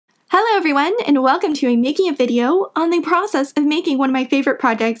Hello everyone, and welcome to making a video on the process of making one of my favorite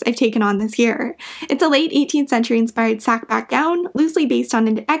projects I've taken on this year. It's a late 18th century inspired sack-back gown, loosely based on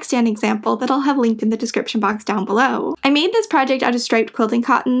an extant example that I'll have linked in the description box down below. I made this project out of striped quilting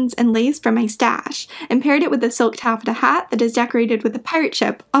cottons and lace from my stash, and paired it with a silk taffeta hat that is decorated with a pirate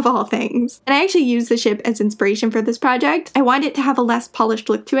ship, of all things. And I actually used the ship as inspiration for this project. I wanted it to have a less polished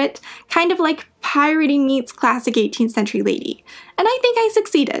look to it, kind of like piratey meets classic 18th century lady. And I think I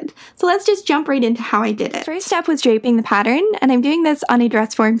succeeded. So let's just jump right into how I did it. First step was draping the pattern, and I'm doing this on a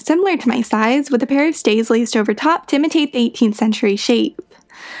dress form similar to my size with a pair of stays laced over top to imitate the 18th century shape.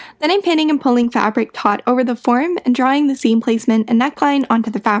 Then I'm pinning and pulling fabric taut over the form and drawing the seam placement and neckline onto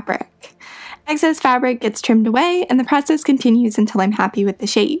the fabric. Excess fabric gets trimmed away, and the process continues until I'm happy with the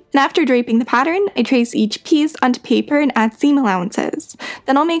shape. And after draping the pattern, I trace each piece onto paper and add seam allowances.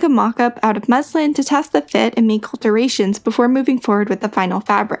 Then I'll make a mock-up out of muslin to test the fit and make alterations before moving forward with the final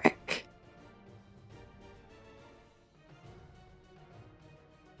fabric.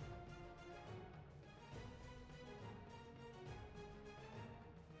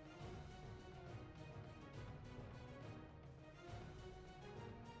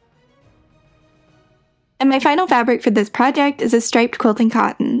 And my final fabric for this project is a striped quilting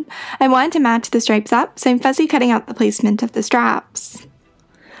cotton. I wanted to match the stripes up, so I'm fussy cutting out the placement of the straps.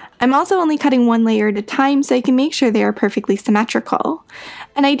 I'm also only cutting one layer at a time so I can make sure they are perfectly symmetrical.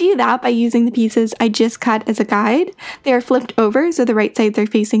 And I do that by using the pieces I just cut as a guide. They are flipped over so the right sides are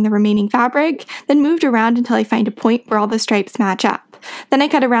facing the remaining fabric, then moved around until I find a point where all the stripes match up. Then I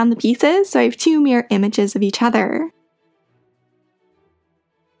cut around the pieces so I have two mirror images of each other.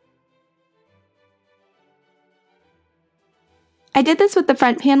 I did this with the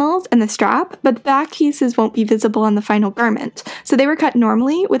front panels and the strap, but the back pieces won't be visible on the final garment, so they were cut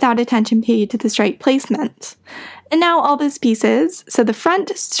normally without attention paid to the stripe placement. And now all those pieces, so the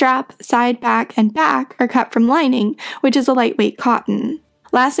front, strap, side, back, and back, are cut from lining, which is a lightweight cotton.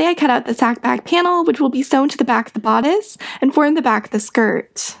 Lastly, I cut out the sack back panel, which will be sewn to the back of the bodice and form the back of the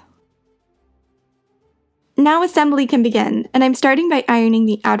skirt. Now assembly can begin, and I'm starting by ironing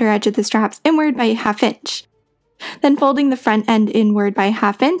the outer edge of the straps inward by a ½ inch. Then folding the front end inward by a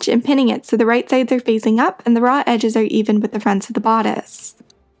 ½ inch and pinning it so the right sides are facing up and the raw edges are even with the fronts of the bodice.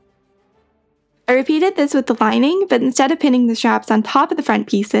 I repeated this with the lining, but instead of pinning the straps on top of the front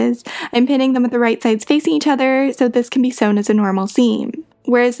pieces, I'm pinning them with the right sides facing each other so this can be sewn as a normal seam,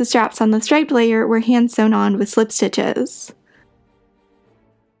 whereas the straps on the striped layer were hand sewn on with slip stitches.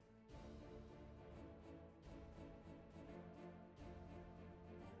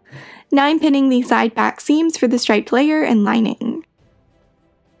 Now I'm pinning the side back seams for the striped layer and lining.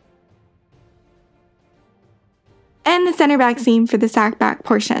 And the center back seam for the sack back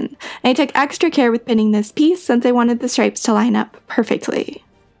portion. And I took extra care with pinning this piece since I wanted the stripes to line up perfectly.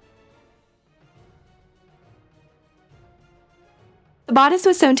 The bodice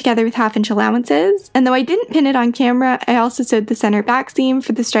was sewn together with ½ inch allowances, and though I didn't pin it on camera, I also sewed the center back seam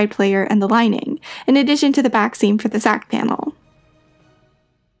for the striped layer and the lining, in addition to the back seam for the sack panel.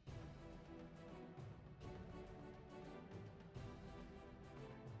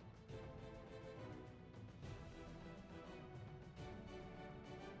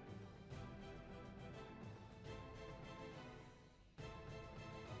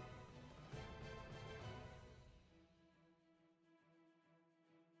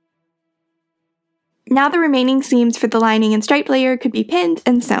 Now the remaining seams for the lining and stripe layer could be pinned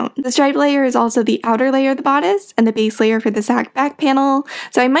and sewn. The stripe layer is also the outer layer of the bodice and the base layer for the sack back panel,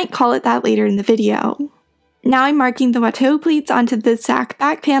 so I might call it that later in the video. Now I'm marking the watteau pleats onto the sack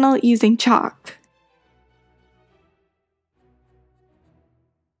back panel using chalk.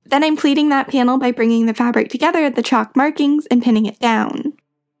 Then I'm pleating that panel by bringing the fabric together at the chalk markings and pinning it down.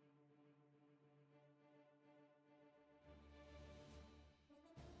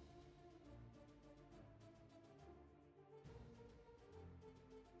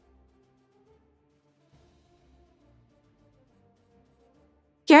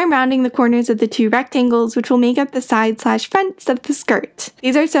 Here I'm rounding the corners of the two rectangles which will make up the side/fronts of the skirt.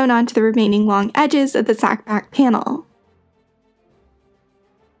 These are sewn onto the remaining long edges of the sack back panel.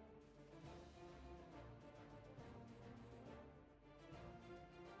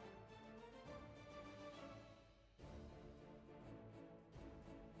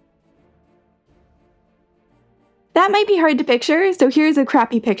 That might be hard to picture, so here's a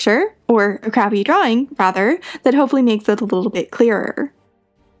crappy picture, or a crappy drawing, rather, that hopefully makes it a little bit clearer.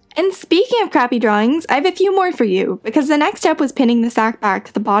 And speaking of crappy drawings, I have a few more for you, because the next step was pinning the sack back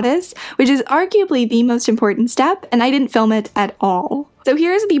to the bodice, which is arguably the most important step, and I didn't film it at all. So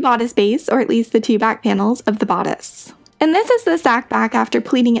here's the bodice base, or at least the two back panels of the bodice. And this is the sack back after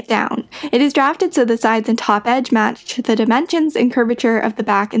pleating it down. It is drafted so the sides and top edge match the dimensions and curvature of the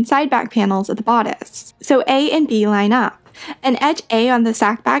back and side back panels of the bodice. So A and B line up. And edge A on the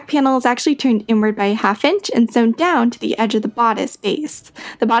sack back panel is actually turned inward by a ½ inch and sewn down to the edge of the bodice base.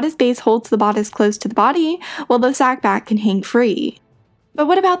 The bodice base holds the bodice close to the body, while the sack back can hang free. But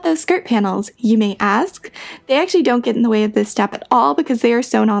what about those skirt panels, you may ask? They actually don't get in the way of this step at all because they are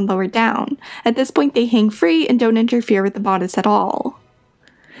sewn on lower down. At this point they hang free and don't interfere with the bodice at all.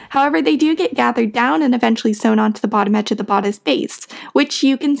 However, they do get gathered down and eventually sewn onto the bottom edge of the bodice base, which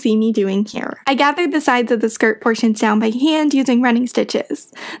you can see me doing here. I gathered the sides of the skirt portions down by hand using running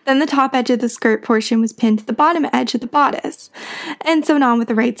stitches. Then the top edge of the skirt portion was pinned to the bottom edge of the bodice, and sewn on with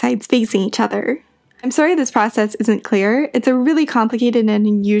the right sides facing each other. I'm sorry this process isn't clear. It's a really complicated and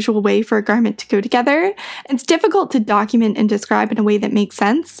unusual way for a garment to go together. It's difficult to document and describe in a way that makes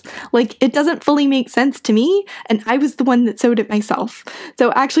sense. Like, it doesn't fully make sense to me, and I was the one that sewed it myself.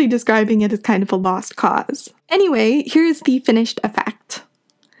 So actually describing it is kind of a lost cause. Anyway, here's the finished effect.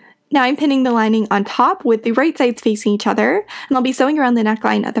 Now I'm pinning the lining on top with the right sides facing each other, and I'll be sewing around the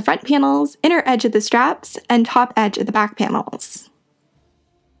neckline of the front panels, inner edge of the straps, and top edge of the back panels.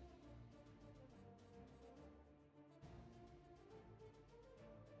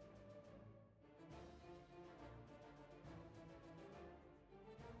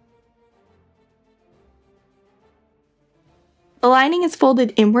 The lining is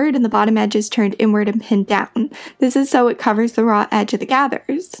folded inward and the bottom edge is turned inward and pinned down. This is so it covers the raw edge of the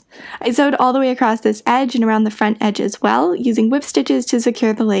gathers. I sewed all the way across this edge and around the front edge as well, using whip stitches to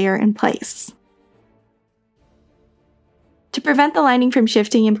secure the layer in place. To prevent the lining from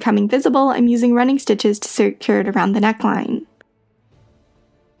shifting and becoming visible, I'm using running stitches to secure it around the neckline.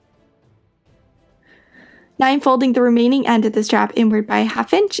 Now I'm folding the remaining end of the strap inward by a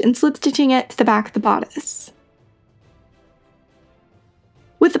 ½ inch and slip stitching it to the back of the bodice.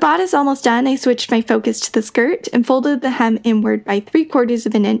 With the bodice almost done, I switched my focus to the skirt and folded the hem inward by 3/4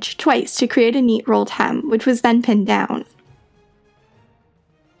 of an inch twice to create a neat rolled hem, which was then pinned down.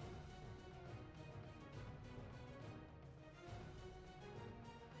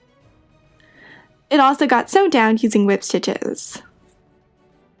 It also got sewn down using whip stitches.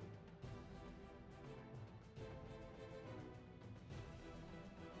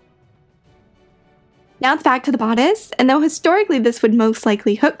 Now it's back to the bodice, and though historically this would most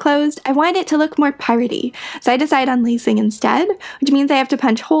likely hook closed, I wanted it to look more piratey, so I decided on lacing instead, which means I have to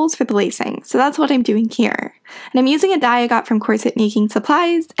punch holes for the lacing, so that's what I'm doing here. And I'm using a die I got from corset making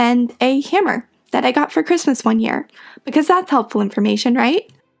supplies and a hammer that I got for Christmas one year, because that's helpful information, right?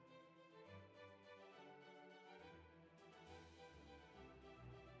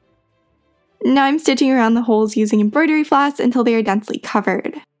 Now I'm stitching around the holes using embroidery floss until they are densely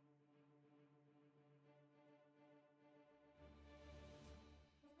covered.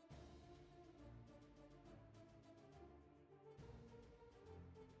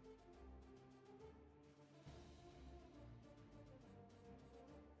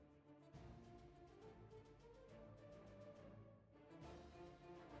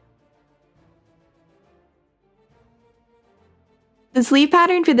 The sleeve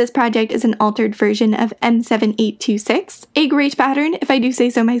pattern for this project is an altered version of M7826, a great pattern if I do say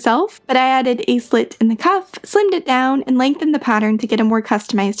so myself, but I added a slit in the cuff, slimmed it down, and lengthened the pattern to get a more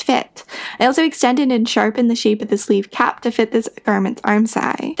customized fit. I also extended and sharpened the shape of the sleeve cap to fit this garment's arm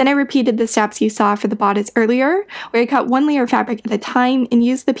size. Then I repeated the steps you saw for the bodice earlier, where I cut one layer of fabric at a time and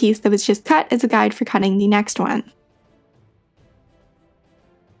used the piece that was just cut as a guide for cutting the next one.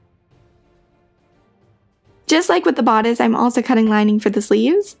 Just like with the bodice, I'm also cutting lining for the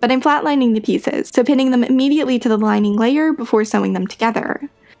sleeves, but I'm flatlining the pieces, so pinning them immediately to the lining layer before sewing them together.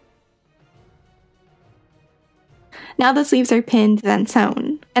 Now the sleeves are pinned, then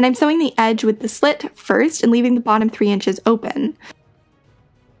sewn, and I'm sewing the edge with the slit first and leaving the bottom 3 inches open.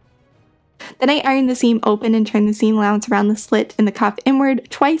 Then I ironed the seam open and turned the seam allowance around the slit in the cuff inward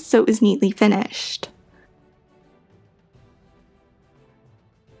twice so it was neatly finished.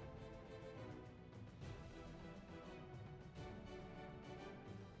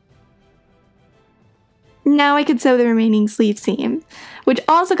 Now I could sew the remaining sleeve seam, which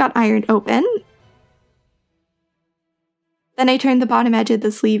also got ironed open. Then I turned the bottom edge of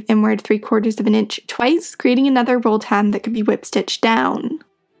the sleeve inward 3/4 of an inch twice, creating another rolled hem that could be whip stitched down.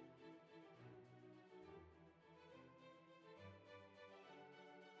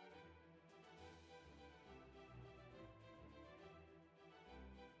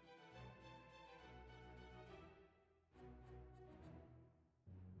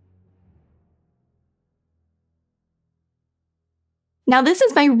 Now this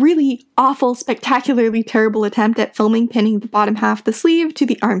is my really awful, spectacularly terrible attempt at filming pinning the bottom half of the sleeve to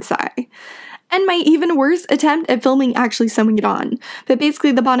the arm side. And my even worse attempt at filming actually sewing it on. But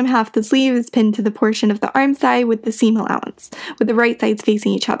basically the bottom half of the sleeve is pinned to the portion of the arm side with the seam allowance, with the right sides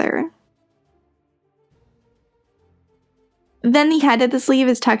facing each other. Then the head of the sleeve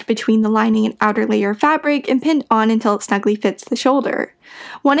is tucked between the lining and outer layer of fabric and pinned on until it snugly fits the shoulder.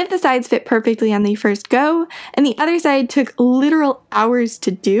 One of the sides fit perfectly on the first go, and the other side took literal hours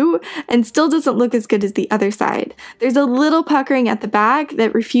to do and still doesn't look as good as the other side. There's a little puckering at the back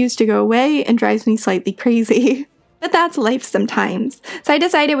that refused to go away and drives me slightly crazy. But that's life sometimes. So I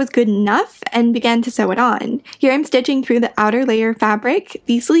decided it was good enough and began to sew it on. Here I'm stitching through the outer layer of fabric,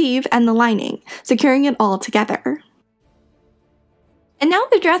 the sleeve, and the lining, securing it all together. And now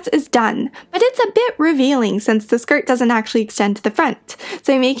the dress is done, but it's a bit revealing since the skirt doesn't actually extend to the front.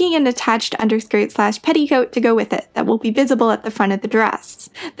 So I'm making an attached underskirt / petticoat to go with it that will be visible at the front of the dress.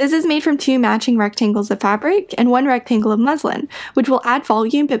 This is made from 2 matching rectangles of fabric and 1 rectangle of muslin, which will add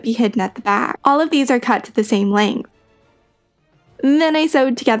volume but be hidden at the back. All of these are cut to the same length. Then I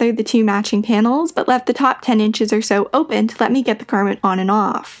sewed together the 2 matching panels, but left the top 10 inches or so open to let me get the garment on and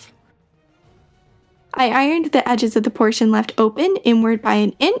off. I ironed the edges of the portion left open inward by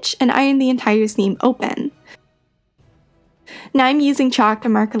 1 inch and ironed the entire seam open. Now I'm using chalk to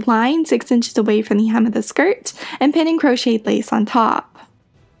mark a line 6 inches away from the hem of the skirt and pinning crocheted lace on top.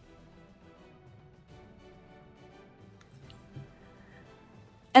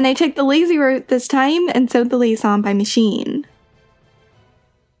 And I took the lazy route this time and sewed the lace on by machine.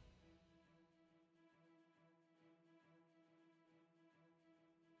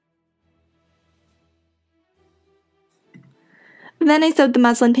 Then I sewed the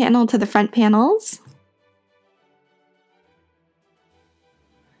muslin panel to the front panels.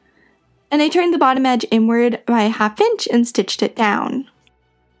 And I turned the bottom edge inward by 1/2 inch and stitched it down.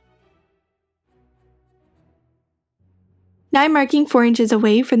 Now I'm marking 4 inches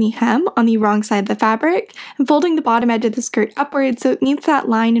away from the hem on the wrong side of the fabric and folding the bottom edge of the skirt upwards so it meets that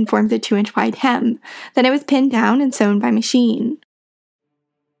line and forms a 2-inch wide hem. Then it was pinned down and sewn by machine.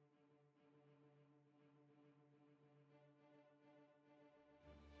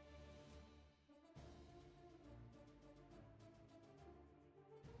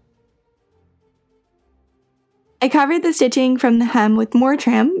 I covered the stitching from the hem with more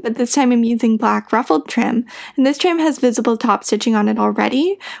trim, but this time I'm using black ruffled trim, and this trim has visible top stitching on it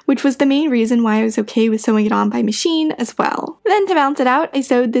already, which was the main reason why I was okay with sewing it on by machine as well. Then to balance it out, I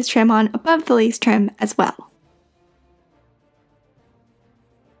sewed this trim on above the lace trim as well.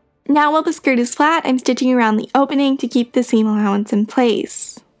 Now while the skirt is flat, I'm stitching around the opening to keep the seam allowance in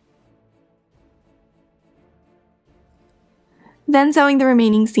place. Then sewing the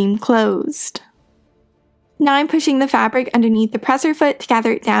remaining seam closed. Now I'm pushing the fabric underneath the presser foot to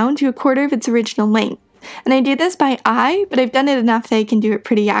gather it down to 1/4 of its original length. And I do this by eye, but I've done it enough that I can do it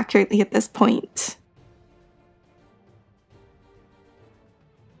pretty accurately at this point.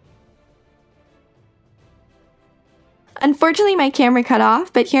 Unfortunately my camera cut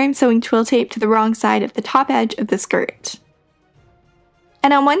off, but here I'm sewing twill tape to the wrong side of the top edge of the skirt.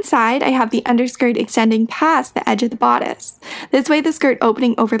 And on one side, I have the underskirt extending past the edge of the bodice. This way the skirt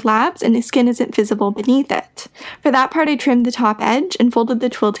opening overlaps and the skin isn't visible beneath it. For that part I trimmed the top edge and folded the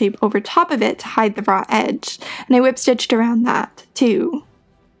twill tape over top of it to hide the raw edge, and I whip stitched around that, too.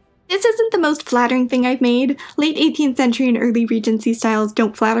 This isn't the most flattering thing I've made. Late 18th century and early Regency styles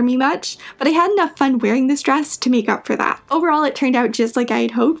don't flatter me much, but I had enough fun wearing this dress to make up for that. Overall, it turned out just like I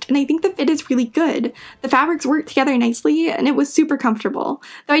had hoped, and I think the fit is really good. The fabrics worked together nicely, and it was super comfortable,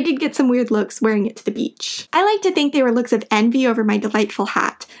 though I did get some weird looks wearing it to the beach. I like to think they were looks of envy over my delightful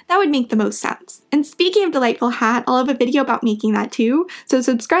hat. That would make the most sense. And speaking of delightful hat, I'll have a video about making that too, so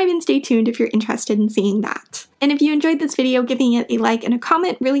subscribe and stay tuned if you're interested in seeing that. And if you enjoyed this video, giving it a like and a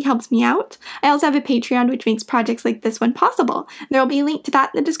comment really helps me out. I also have a Patreon which makes projects like this one possible. There will be a link to that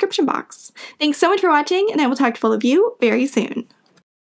in the description box. Thanks so much for watching, and I will talk to all of you very soon.